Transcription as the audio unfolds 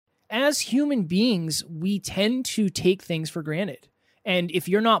as human beings, we tend to take things for granted. And if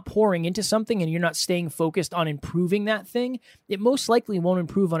you're not pouring into something and you're not staying focused on improving that thing, it most likely won't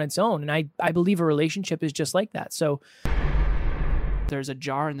improve on its own. And I believe a relationship is just like that. So there's a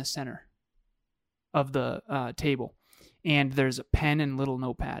jar in the center of the table, and there's a pen and little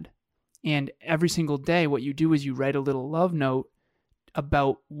notepad. And every single day, what you do is you write a little love note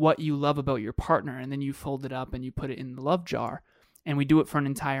about what you love about your partner, and then you fold it up and you put it in the love jar. And we do it for an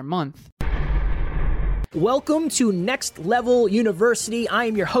entire month. Welcome to Next Level University. I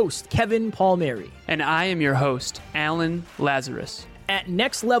am your host, Kevin Palmieri. And I am your host, Alan Lazarus. At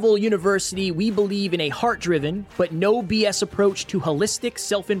Next Level University, we believe in a heart-driven, but no BS approach to holistic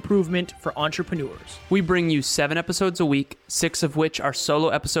self-improvement for entrepreneurs. We bring you 7 episodes a week, 6 of which are solo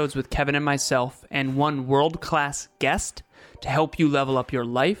episodes with Kevin and myself, and 1 world-class guest to help you level up your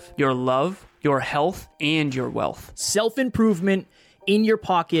life, your love, your health, and your wealth. Self-improvement in your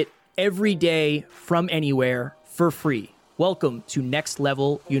pocket every day from anywhere for free. Welcome to Next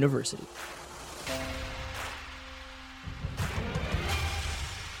Level University.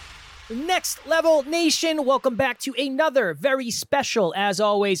 Next Level Nation, welcome back to another very special, as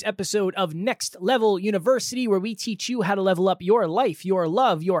always, episode of Next Level University, where we teach you how to level up your life, your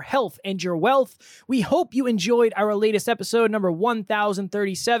love, your health, and your wealth. We hope you enjoyed our latest episode, number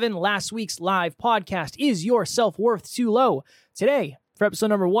 1037. Last week's live podcast, Is Your Self-Worth Too Low? Today, for episode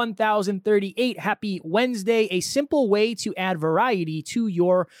number 1038, happy Wednesday, a simple way to add variety to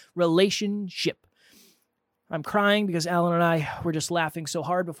your relationship. I'm crying because Alan and I were just laughing so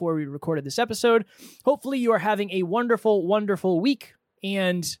hard before we recorded this episode. Hopefully you are having a wonderful, wonderful week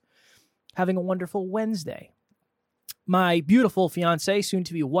and having a wonderful Wednesday. My beautiful fiance,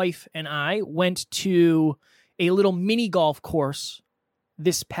 soon-to-be wife, and I went to a little mini golf course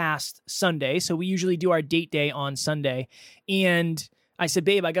this past Sunday. So we usually do our date day on Sunday. And I said,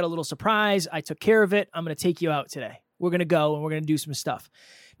 babe, I got a little surprise. I took care of it. I'm going to take you out today. We're going to go and we're going to do some stuff.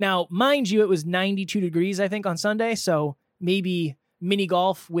 Now, mind you, it was 92 degrees, I think, on Sunday. So maybe mini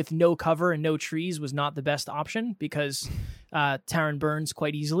golf with no cover and no trees was not the best option because Taryn burns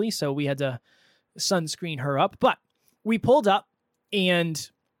quite easily. So we had to sunscreen her up. But we pulled up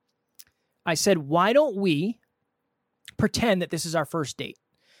and I said, why don't we pretend that this is our first date?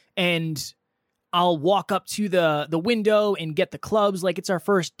 And I'll walk up to the window and get the clubs like it's our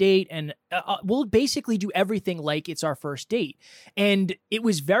first date. And we'll basically do everything like it's our first date. And it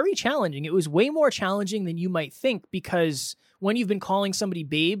was very challenging. It was way more challenging than you might think, because when you've been calling somebody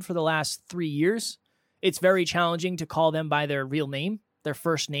babe for the last 3 years, it's very challenging to call them by their real name, their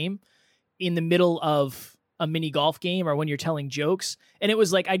first name, in the middle of a mini golf game or when you're telling jokes. And it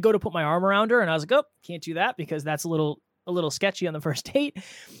was like, I'd go to put my arm around her and I was like, oh, can't do that because that's a little sketchy on the first date.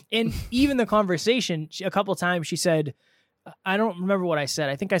 And even the conversation, a couple of times she said, I don't remember what I said.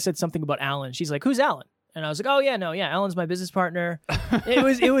 I think I said something about Alan. She's like, who's Alan? And I was like, oh yeah, no, yeah, Alan's my business partner.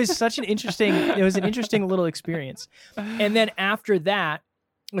 It was such an interesting little experience. And then after that,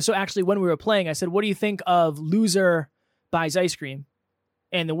 so actually when we were playing, I said, what do you think of loser buys ice cream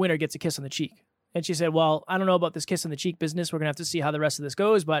and the winner gets a kiss on the cheek? And she said, well, I don't know about this kiss on the cheek business. We're going to have to see how the rest of this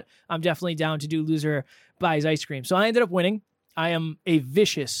goes, but I'm definitely down to do loser buys ice cream. So I ended up winning. I am a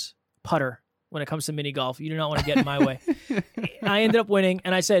vicious putter when it comes to mini golf. You do not want to get in my way. I ended up winning,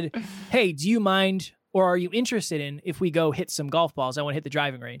 and I said, hey, do you mind or are you interested in if we go hit some golf balls? I want to hit the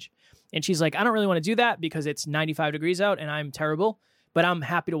driving range. And she's like, I don't really want to do that because it's 95 degrees out and I'm terrible, but I'm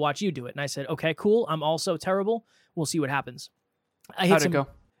happy to watch you do it. And I said, okay, cool. I'm also terrible. We'll see what happens. How'd it go?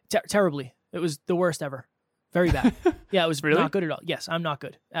 Terribly. It was the worst ever. Very bad. Yeah, it was Really? not good at all. Yes, I'm not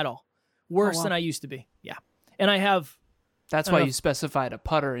good at all. Worse than I used to be. Yeah. And I have... That's why you specified a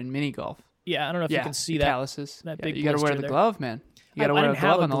putter in mini golf. Yeah, I don't know if you can see that. Calluses. That big you got to wear the there. glove, man. You got to wear a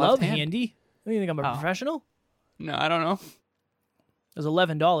glove on the left hand. handy. What do you think, I'm a professional? No, I don't know. It was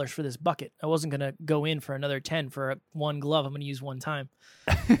 $11 for this bucket. I wasn't going to go in for another 10 for one glove. I'm going to use one time.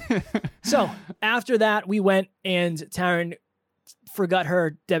 So after that, we went and Taryn forgot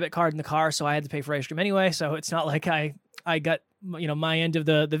her debit card in the car, so I had to pay for ice cream anyway. So it's not like I got my end of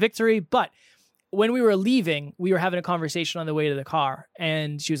the victory. But when we were leaving, we were having a conversation on the way to the car,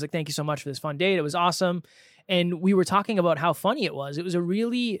 and she was like, "Thank you so much for this fun date. It was awesome." And we were talking about how funny it was. It was a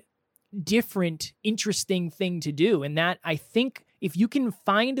really different, interesting thing to do, and that I think if you can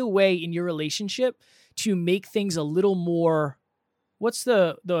find a way in your relationship to make things a little more, what's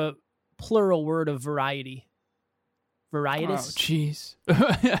the plural word of variety? Varietous? Oh, jeez.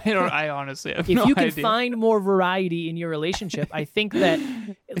 I honestly have no idea. If you can find more variety in your relationship, I think that...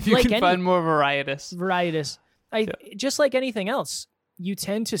 if you can find more varietous. Just like anything else, you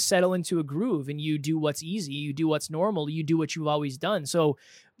tend to settle into a groove and you do what's easy, you do what's normal, you do what you've always done. So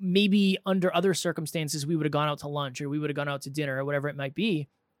maybe under other circumstances, we would have gone out to lunch or we would have gone out to dinner or whatever it might be.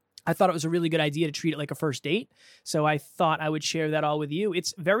 I thought it was a really good idea to treat it like a first date. So I thought I would share that all with you.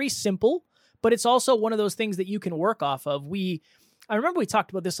 It's very simple, but it's also one of those things that you can work off of. I remember we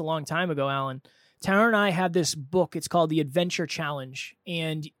talked about this a long time ago, Alan. Tara and I had this book. It's called The Adventure Challenge.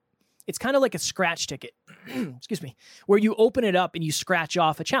 And it's kind of like a scratch ticket, excuse me, where you open it up and you scratch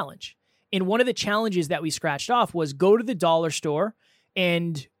off a challenge. And one of the challenges that we scratched off was go to the dollar store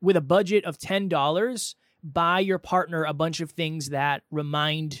and with a budget of $10, buy your partner a bunch of things that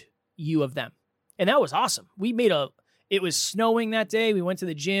remind you of them. And that was awesome. It was snowing that day. We went to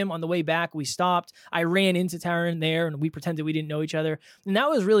the gym. On the way back, we stopped. I ran into Taryn there and we pretended we didn't know each other. And that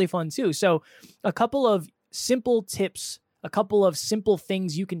was really fun too. So a couple of simple tips, a couple of simple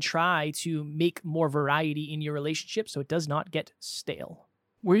things you can try to make more variety in your relationship so it does not get stale.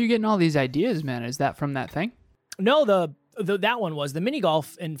 Where are you getting all these ideas, man? Is that from that thing? No, that one was the mini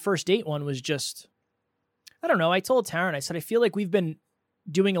golf and first date one was just, I don't know. I told Taryn, I said, I feel like we've been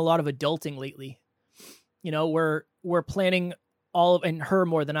doing a lot of adulting lately. You know, we're planning and her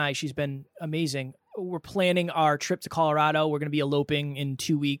more than I, she's been amazing. We're planning our trip to Colorado. We're going to be eloping in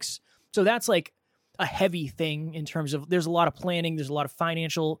 2 weeks. So that's like a heavy thing in terms of there's a lot of planning. There's a lot of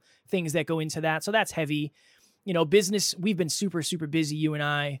financial things that go into that. So that's heavy. You know, business, we've been super, super busy, you and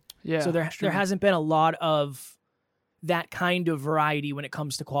I. Yeah. So there hasn't been a lot of that kind of variety when it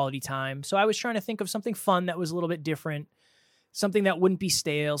comes to quality time. So I was trying to think of something fun that was a little bit different, something that wouldn't be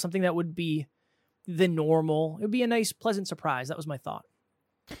stale, something that would be the normal. It would be a nice, pleasant surprise. That was my thought.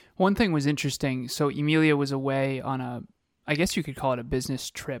 One thing was interesting. So Emilia was away on I guess you could call it a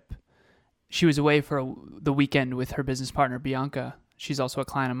business trip. She was away for the weekend with her business partner, Bianca. She's also a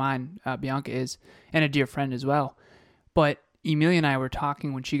client of mine, Bianca is, and a dear friend as well. But Emilia and I were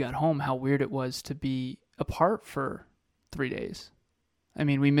talking when she got home how weird it was to be apart for 3 days. I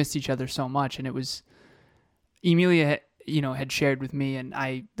mean, we missed each other so much, and it was Emilia, had shared with me, and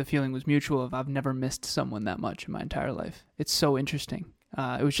the feeling was mutual of I've never missed someone that much in my entire life. It's so interesting.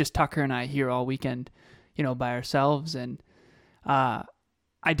 It was just Tucker and I here all weekend, by ourselves, and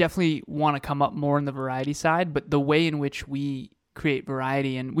I definitely want to come up more in the variety side, but the way in which we create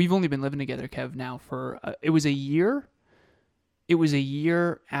variety, and we've only been living together, Kev, now for it was a year. It was a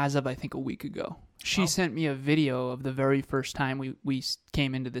year as of I think a week ago. She sent me a video of the very first time we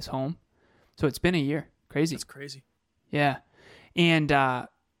came into this home. So it's been a year. Crazy. That's crazy. Yeah. And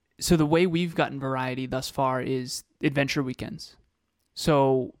so the way we've gotten variety thus far is adventure weekends.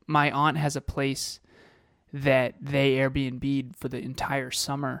 So my aunt has a place that they Airbnb'd for the entire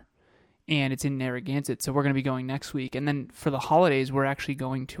summer, and it's in Narragansett. So we're going to be going next week. And then for the holidays, we're actually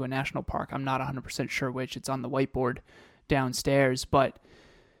going to a national park. I'm not 100% sure which. It's on the whiteboard downstairs. But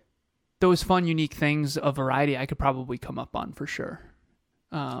those fun, unique things of variety I could probably come up on for sure.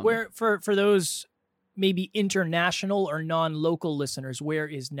 Where for those maybe international or non-local listeners, where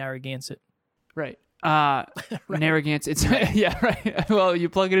is Narragansett? Right. Narragansett. It's yeah, right. Well, you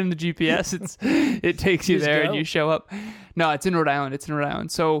plug it in the GPS, it takes you there and you show up. No, it's in Rhode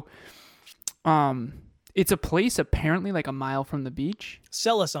Island. So, it's a place apparently like a mile from the beach.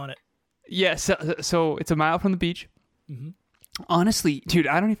 Sell us on it. Yes. Yeah, so it's a mile from the beach. Mm-hmm. Honestly, dude,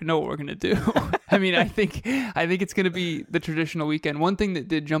 I don't even know what we're gonna do. I mean, I think it's gonna be the traditional weekend. One thing that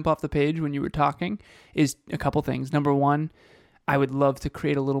did jump off the page when you were talking is a couple things. Number one, I would love to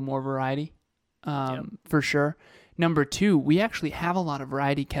create a little more variety. For sure. Number two, we actually have a lot of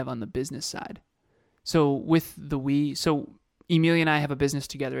variety, Kev, on the business side. So with the Emilia and I have a business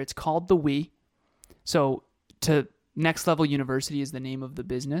together. It's called The We. So Next Level University is the name of the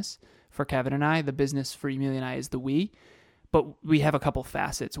business for Kevin and I. The business for Emilia and I is The We. But we have a couple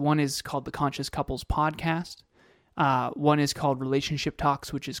facets. One is called the Conscious Couples Podcast. One is called Relationship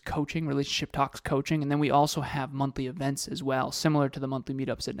Talks, which is coaching, Relationship Talks coaching. And then we also have monthly events as well, similar to the monthly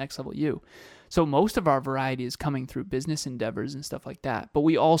meetups at Next Level U. So most of our variety is coming through business endeavors and stuff like that. But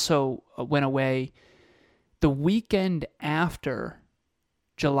we also went away the weekend after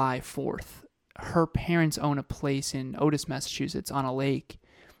July 4th. Her parents own a place in Otis, Massachusetts on a lake.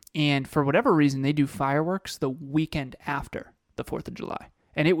 And for whatever reason, they do fireworks the weekend after the 4th of July.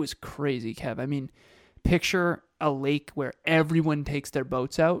 And it was crazy, Kev. I mean, picture a lake where everyone takes their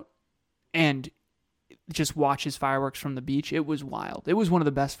boats out and just watches fireworks from the beach. It was wild. It was one of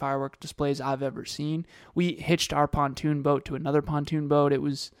the best firework displays I've ever seen. We hitched our pontoon boat to another pontoon boat.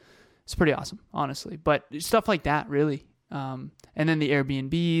 It's pretty awesome, honestly. But stuff like that, really. And then the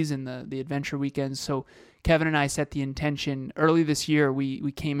Airbnbs and the adventure weekends. So Kevin and I set the intention early this year.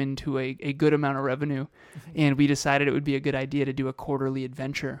 We came into a good amount of revenue, and we decided it would be a good idea to do a quarterly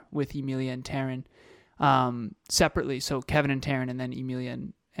adventure with Emilia and Taryn separately. So Kevin and Taryn, and then Emilia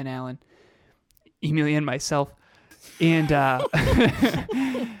and Alan, Emilia and myself. And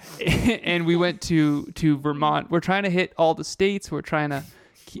and we went to Vermont. We're trying to hit all the states. We're trying to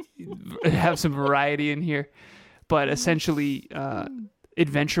have some variety in here. But essentially,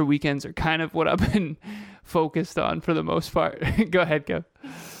 adventure weekends are kind of what I've been focused on for the most part. Go ahead, Kev.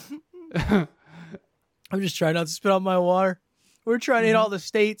 I'm just trying not to spit out my water. We're trying to hit all the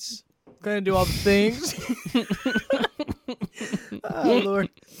states. Going to do all the things. Oh, Lord.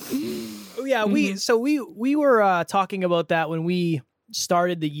 Yeah, we were talking about that when we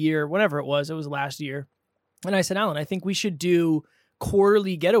started the year, whenever it was last year. And I said, Alan, I think we should do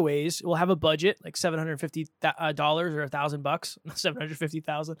quarterly getaways. We'll have a budget like $750 or $1,000,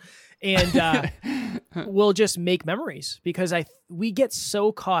 $750,000, and we'll just make memories, because we get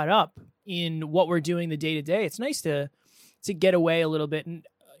so caught up in what we're doing the day to day. It's nice to get away a little bit. And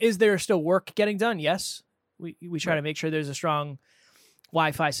is there still work getting done? Yes, we try to make sure there's a strong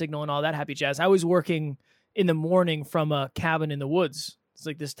Wi-Fi signal and all that happy jazz. I was working in the morning from a cabin in the woods. It's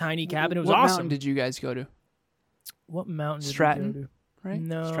like this tiny cabin. It was awesome. What mountain did you guys go to? What mountain did Stratton, we go to? Right?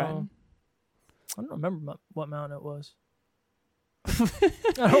 No. Stratton. I don't remember what mountain it was.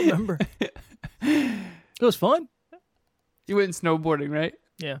 I don't remember. It was fun. You went snowboarding, right?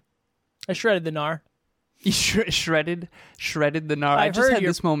 Yeah. I shredded the gnar. You shredded the gnar. I just had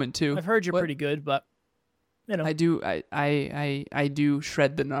this moment too. I've heard you're pretty good, but you know. I do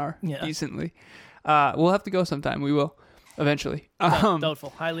shred the gnar decently. We'll have to go sometime. We will eventually.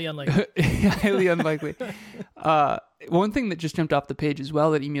 Doubtful. Highly unlikely. Highly unlikely. One thing that just jumped off the page as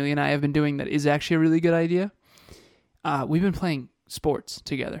well that Emilia and I have been doing that is actually a really good idea. We've been playing sports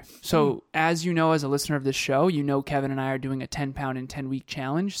together. So as you know, as a listener of this show, you know Kevin and I are doing a 10-pound in 10-week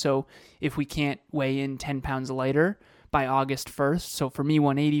challenge. So if we can't weigh in 10 pounds lighter by August 1st, so for me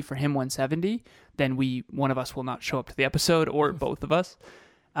 180, for him 170, then one of us will not show up to the episode, or both of us.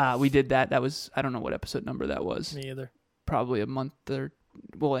 We did that. That was, I don't know what episode number that was. Me either. Probably a month or,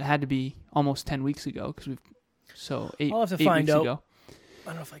 well, it had to be almost 10 weeks ago, because I'll have to find out. Ago. I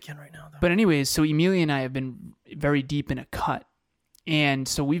don't know if I can right now, though. But anyways, so Emilia and I have been very deep in a cut. And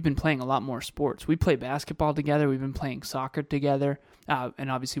so we've been playing a lot more sports. We play basketball together. We've been playing soccer together.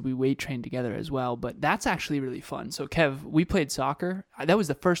 And obviously we weight train together as well. But that's actually really fun. So Kev, we played soccer. That was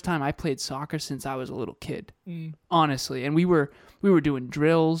the first time I played soccer since I was a little kid, honestly. And we were doing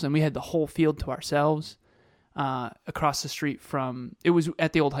drills, and we had the whole field to ourselves across the street from, it was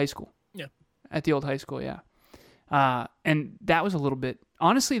at the old high school. Yeah. At the old high school, yeah. And that was a little bit,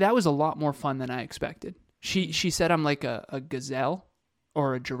 honestly, that was a lot more fun than I expected. She said I'm like a gazelle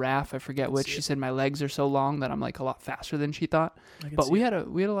or a giraffe, I forget which. She said my legs are so long that I'm like a lot faster than she thought. But we had a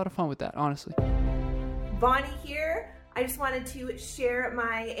lot of fun with that, honestly. Bonnie here. I just wanted to share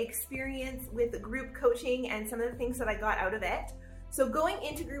my experience with group coaching and some of the things that I got out of it. So going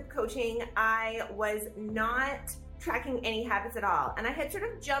into group coaching, I was not tracking any habits at all. And I had sort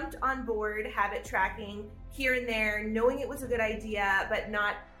of jumped on board habit tracking here and there, knowing it was a good idea, but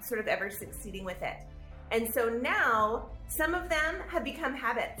not sort of ever succeeding with it. And so now some of them have become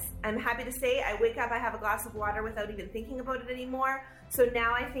habits. I'm happy to say I wake up, I have a glass of water without even thinking about it anymore. So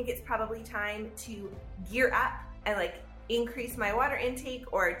now I think it's probably time to gear up and like increase my water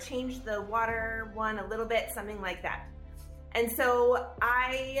intake or change the water one a little bit, something like that. And so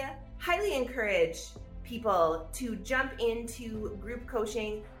I highly encourage people to jump into group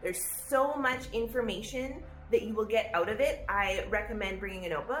coaching. There's so much information that you will get out of it. I recommend bringing a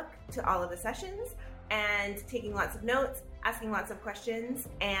notebook to all of the sessions and taking lots of notes, asking lots of questions,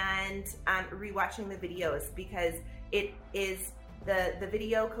 and rewatching the videos, because it is the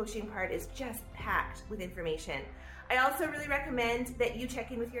video coaching part is just packed with information. I also really recommend that you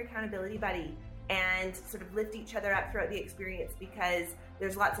check in with your accountability buddy and sort of lift each other up throughout the experience, because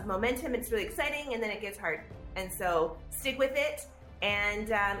there's lots of momentum, it's really exciting, and then it gets hard. And so stick with it and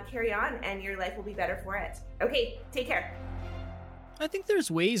carry on, and your life will be better for it. Okay, take care. I think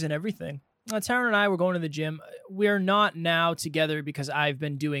there's ways in everything. Taryn and I were going to the gym. We're not now together because I've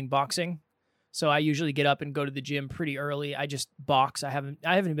been doing boxing. So I usually get up and go to the gym pretty early. I just box. I haven't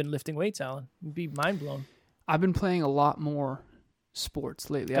been lifting weights, Alan. You'd be mind blown. I've been playing a lot more sports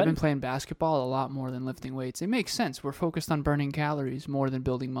lately. I've been playing basketball a lot more than lifting weights. It makes sense. We're focused on burning calories more than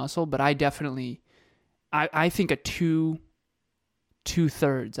building muscle, but I definitely, I think a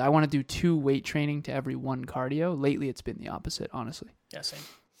two-thirds. I want to do 2 weight training to every 1 cardio. Lately, it's been the opposite, honestly. Yeah, same.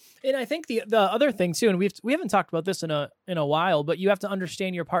 And I think the other thing too, and we haven't talked about this in a while, but you have to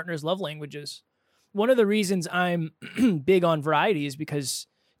understand your partner's love languages. One of the reasons I'm big on variety is because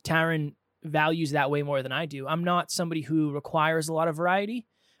Taryn values that way more than I do. I'm not somebody who requires a lot of variety.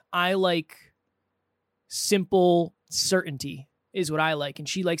 I like simple certainty. is what I like. And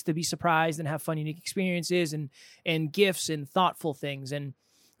she likes to be surprised and have fun, unique experiences and gifts and thoughtful things. And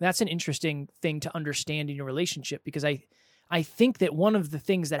that's an interesting thing to understand in your relationship, because I think that one of the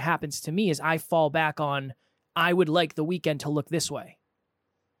things that happens to me is I fall back on, I would like the weekend to look this way.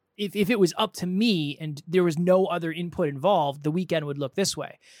 If it was up to me and there was no other input involved, the weekend would look this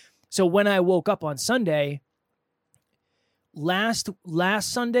way. So when I woke up on Sunday, last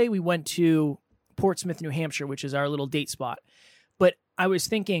Sunday, we went to Portsmouth, New Hampshire, which is our little date spot. But I was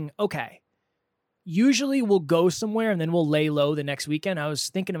thinking, okay, usually we'll go somewhere and then we'll lay low the next weekend. I was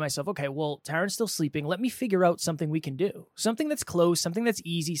thinking to myself, okay, well, Taryn's still sleeping. Let me figure out something we can do. Something that's close, something that's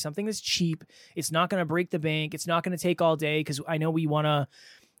easy, something that's cheap. It's not going to break the bank. It's not going to take all day, because I know we want to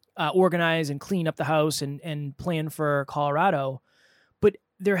organize and clean up the house and plan for Colorado. But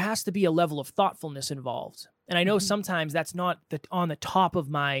there has to be a level of thoughtfulness involved. And I know sometimes that's not on the top of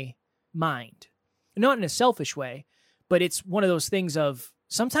my mind. Not in a selfish way, but it's one of those things of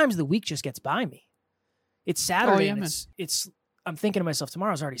sometimes the week just gets by me. It's Saturday and I'm thinking to myself,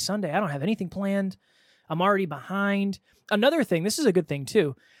 tomorrow's already Sunday. I don't have anything planned. I'm already behind. Another thing, this is a good thing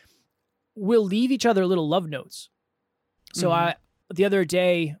too. We'll leave each other little love notes. So the other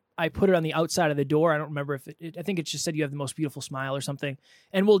day, I put it on the outside of the door. I don't remember if I think it just said you have the most beautiful smile or something.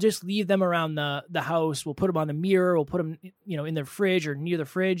 And we'll just leave them around the house. We'll put them on the mirror. We'll put them, in the fridge or near the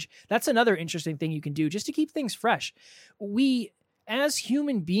fridge. That's another interesting thing you can do just to keep things fresh. We, as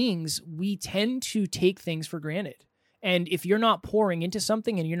human beings, we tend to take things for granted. And if you're not pouring into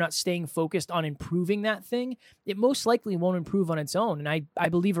something and you're not staying focused on improving that thing, it most likely won't improve on its own. And I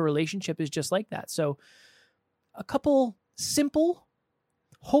believe a relationship is just like that. So a couple simple,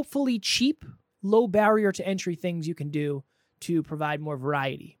 hopefully cheap, low barrier to entry things you can do to provide more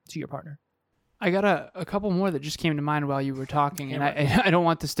variety to your partner. I got a couple more that just came to mind while you were talking, and I don't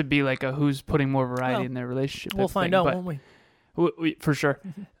want this to be like a who's putting more variety in their relationship. We'll find out, won't we? For sure.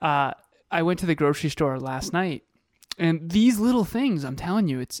 I went to the grocery store last night, and these little things, I'm telling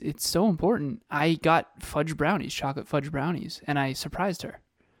you, it's so important. I got chocolate fudge brownies, and I surprised her.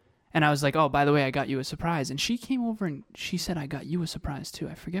 And I was like, oh, by the way, I got you a surprise. And she came over and she said, I got you a surprise too.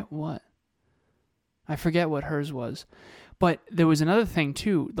 I forget what hers was. But there was another thing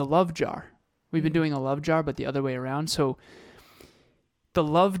too, the love jar. We've been doing a love jar, but the other way around. So the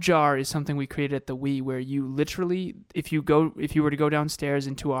love jar is something we created at the We, where you literally, if you were to go downstairs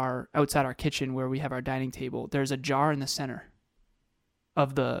into outside our kitchen where we have our dining table, there's a jar in the center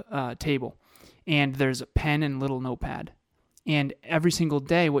of the table. And there's a pen and little notepad. And every single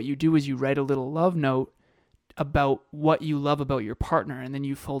day, what you do is you write a little love note about what you love about your partner, and then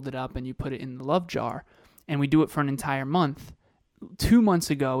you fold it up and you put it in the love jar. And we do it for an entire month. 2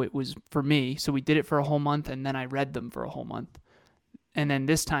 months ago, it was for me, so we did it for a whole month, and then I read them for a whole month. And then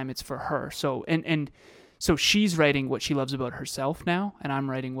this time it's for her. So so she's writing what she loves about herself now, and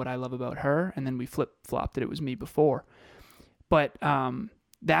I'm writing what I love about her, and then we flip-flopped it. It was me before. But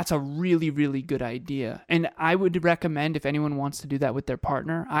that's a really, really good idea. And I would recommend, if anyone wants to do that with their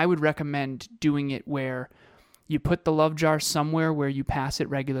partner, I would recommend doing it where you put the love jar somewhere where you pass it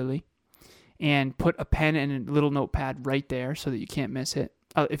regularly, and put a pen and a little notepad right there so that you can't miss it.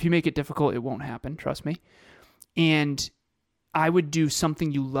 If you make it difficult, it won't happen, trust me. And I would do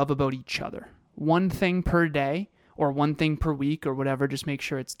something you love about each other. One thing per day or one thing per week or whatever. Just make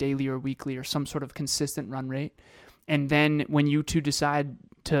sure it's daily or weekly or some sort of consistent run rate. And then when you two decide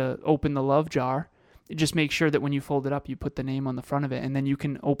to open the love jar, just make sure that when you fold it up, you put the name on the front of it, and then you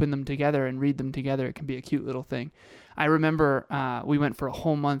can open them together and read them together. It can be a cute little thing. I remember we went for a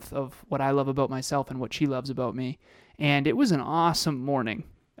whole month of what I love about myself and what she loves about me, and it was an awesome morning.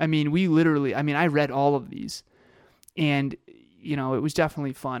 I mean, I read all of these, and, it was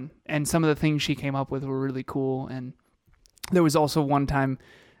definitely fun. And some of the things she came up with were really cool. And there was also one time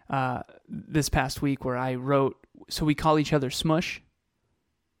this past week where I wrote, so we call each other Smush.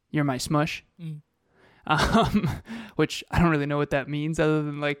 You're my Smush. Which I don't really know what that means other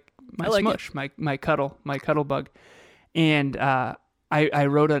than my smush, my cuddle bug. And I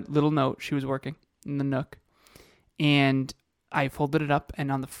wrote a little note. She was working in the Nook, and I folded it up,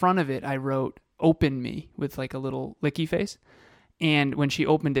 and on the front of it I wrote "Open me" with like a little licky face. And when she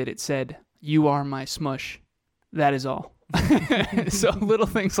opened it, it said, "You are my Smush. That is all." So little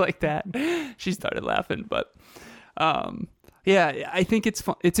things like that. She started laughing, but yeah, I think it's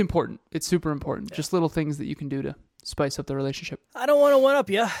fun. It's important. It's super important. Yeah. Just little things that you can do to spice up the relationship. I don't want to one-up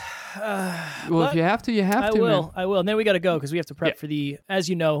you. Well, if you have to, you have to. I will. And then we got to go because we have to prep for as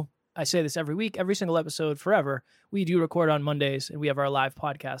you know, I say this every week, every single episode forever. We do record on Mondays, and we have our live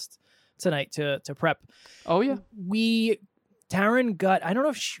podcast tonight to prep. Oh, yeah. Taryn got, I don't know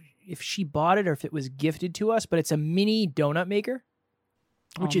if if she bought it or if it was gifted to us, but it's a mini donut maker,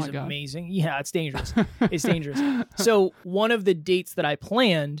 which is God. amazing. Yeah, it's dangerous. It's dangerous. So one of the dates that I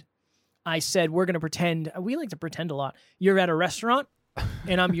planned, I said, we're going to pretend, we like to pretend a lot. You're at a restaurant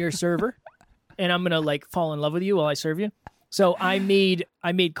and I'm your server and I'm going to like fall in love with you while I serve you. So I made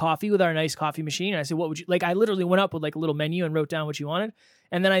coffee with our nice coffee machine. And I said, what would you like? I literally went up with like a little menu and wrote down what you wanted.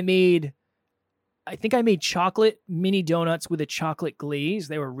 And then I think I made chocolate mini donuts with a chocolate glaze.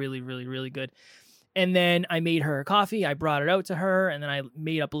 They were really, really, really good. And then I made her a coffee. I brought it out to her and then I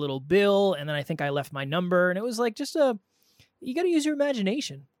made up a little bill. And then I think I left my number. And it was like you got to use your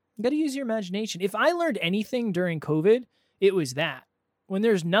imagination. You got to use your imagination. If I learned anything during COVID, it was that. When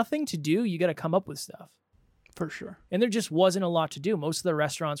there's nothing to do, you got to come up with stuff. For sure. And there just wasn't a lot to do. Most of the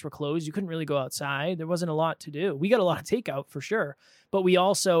restaurants were closed. You couldn't really go outside. There wasn't a lot to do. We got a lot of takeout for sure. But we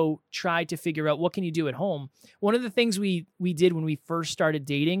also tried to figure out what can you do at home. One of the things we did when we first started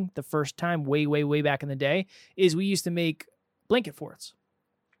dating the first time, way, way, way back in the day, is we used to make blanket forts.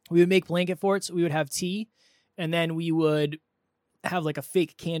 We would make blanket forts. We would have tea. And then we would have like a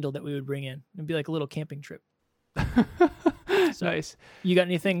fake candle that we would bring in. It'd be like a little camping trip. So, nice. You got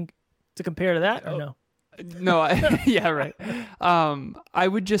anything to compare to that or no? No, yeah, right. I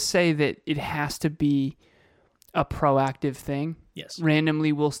would just say that it has to be a proactive thing. Yes.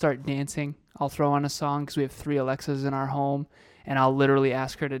 Randomly, we'll start dancing. I'll throw on a song because we have 3 Alexas in our home, and I'll literally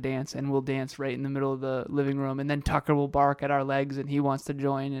ask her to dance, and we'll dance right in the middle of the living room. And then Tucker will bark at our legs, and he wants to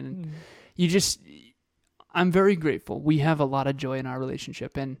join. And I'm very grateful. We have a lot of joy in our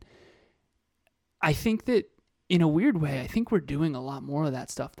relationship, and I think that in a weird way, I think we're doing a lot more of that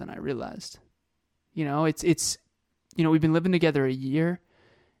stuff than I realized. You know, it's we've been living together a year,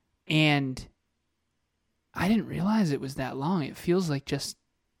 and I didn't realize it was that long. It feels like just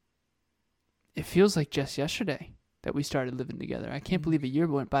yesterday that we started living together. I can't believe a year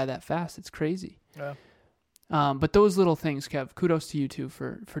went by that fast. It's crazy. Yeah. But those little things, Kev, kudos to you too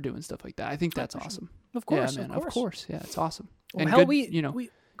for doing stuff like that. I think that's awesome. Of course, yeah, man, of course. Yeah, it's awesome. Well, And hell, good,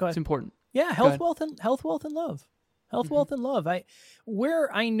 go ahead. it's important. Yeah, health, wealth, and love. Health, wealth, and love.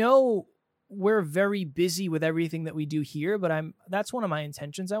 I know we're very busy with everything that we do here, but that's one of my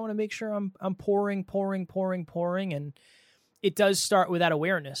intentions. I want to make sure I'm pouring, and it does start with that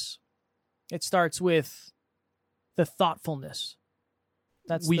awareness. It starts with the thoughtfulness.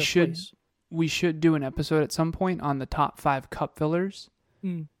 We should do an episode at some point on the top 5 cup fillers.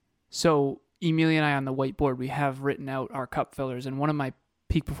 So Emilia and I on the whiteboard, we have written out our cup fillers, and one of my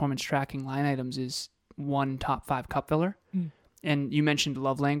peak performance tracking line items is one top 5 cup filler. And you mentioned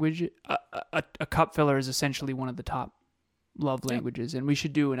love language. A cup filler is essentially one of the top love languages. And we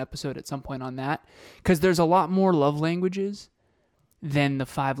should do an episode at some point on that, because there's a lot more love languages than the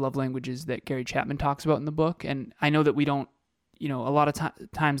 5 love languages that Gary Chapman talks about in the book. And I know that we don't, a lot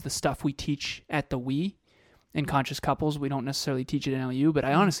of times the stuff we teach at the We in Conscious Couples, we don't necessarily teach it in LU, but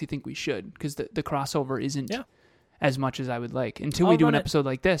I honestly think we should, because the crossover isn't as much as I would like until we do an episode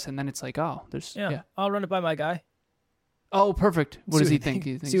like this. And then it's like, I'll run it by my guy. Oh, perfect. What does he think?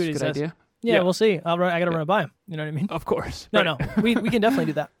 He thinks it's a good idea? Yeah, we'll see. I got to run it by him. You know what I mean? Of course. No. We can definitely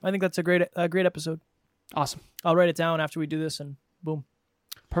do that. I think that's a great episode. Awesome. I'll write it down after we do this, and boom.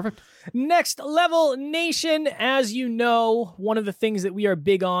 Perfect. Next Level Nation. As you know, one of the things that we are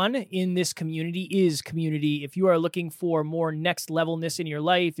big on in this community is community. If you are looking for more next levelness in your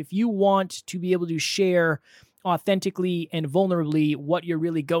life, if you want to be able to share authentically and vulnerably what you're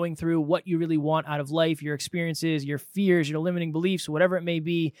really going through, what you really want out of life, your experiences, your fears, your limiting beliefs, whatever it may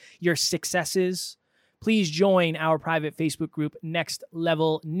be, your successes, please join our private Facebook group, Next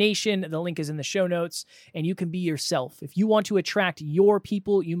Level Nation. The link is in the show notes, and you can be yourself. If you want to attract your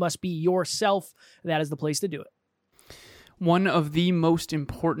people, you must be yourself. That is the place to do it. One of the most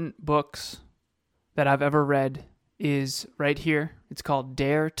important books that I've ever read is right here. It's called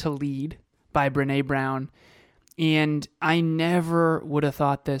Dare to Lead by Brené Brown. And I never would have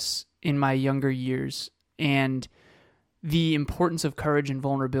thought this in my younger years. And the importance of courage and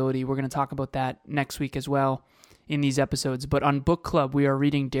vulnerability, we're going to talk about that next week as well in these episodes. But on Book Club, we are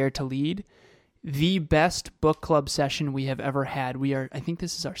reading Dare to Lead, the best book club session we have ever had. I think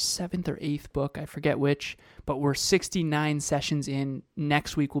this is our 7th or 8th book, I forget which, but we're 69 sessions in.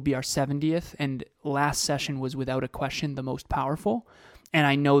 Next week will be our 70th, and last session was without a question the most powerful. And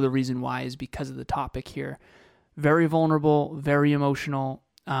I know the reason why is because of the topic here. Very vulnerable, very emotional.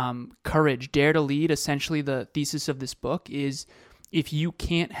 Courage, dare to lead. Essentially, the thesis of this book is if you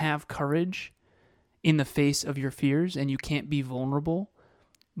can't have courage in the face of your fears and you can't be vulnerable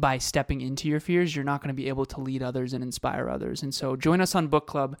by stepping into your fears, you're not going to be able to lead others and inspire others. And so join us on Book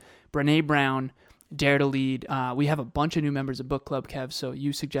Club, Brené Brown, Dare to Lead. We have a bunch of new members of Book Club, Kev, so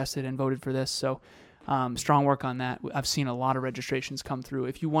you suggested and voted for this, so strong work on that. I've seen a lot of registrations come through.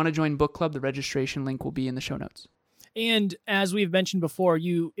 If you want to join Book Club, the registration link will be in the show notes. And as we've mentioned before,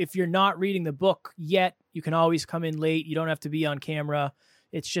 if you're not reading the book yet, you can always come in late. You don't have to be on camera.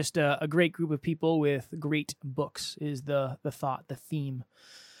 It's just a great group of people with great books is the thought, the theme.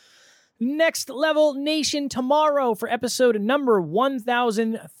 Next Level Nation tomorrow for episode number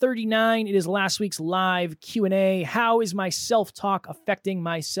 1039. It is last week's live Q&A. How is my self-talk affecting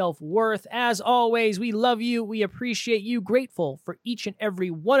my self-worth? As always, we love you. We appreciate you. Grateful for each and every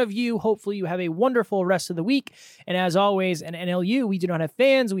one of you. Hopefully you have a wonderful rest of the week. And as always, at NLU, we do not have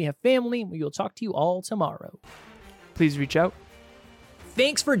fans. We have family. We will talk to you all tomorrow. Please reach out.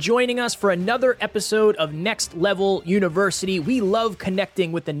 Thanks for joining us for another episode of Next Level University. We love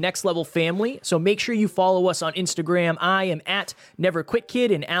connecting with the Next Level family, so make sure you follow us on Instagram. I am at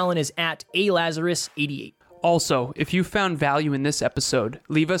NeverQuitKid, and Alan is at ALazarus88. Also, if you found value in this episode,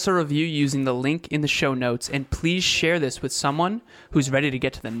 leave us a review using the link in the show notes, and please share this with someone who's ready to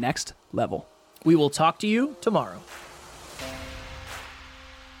get to the next level. We will talk to you tomorrow.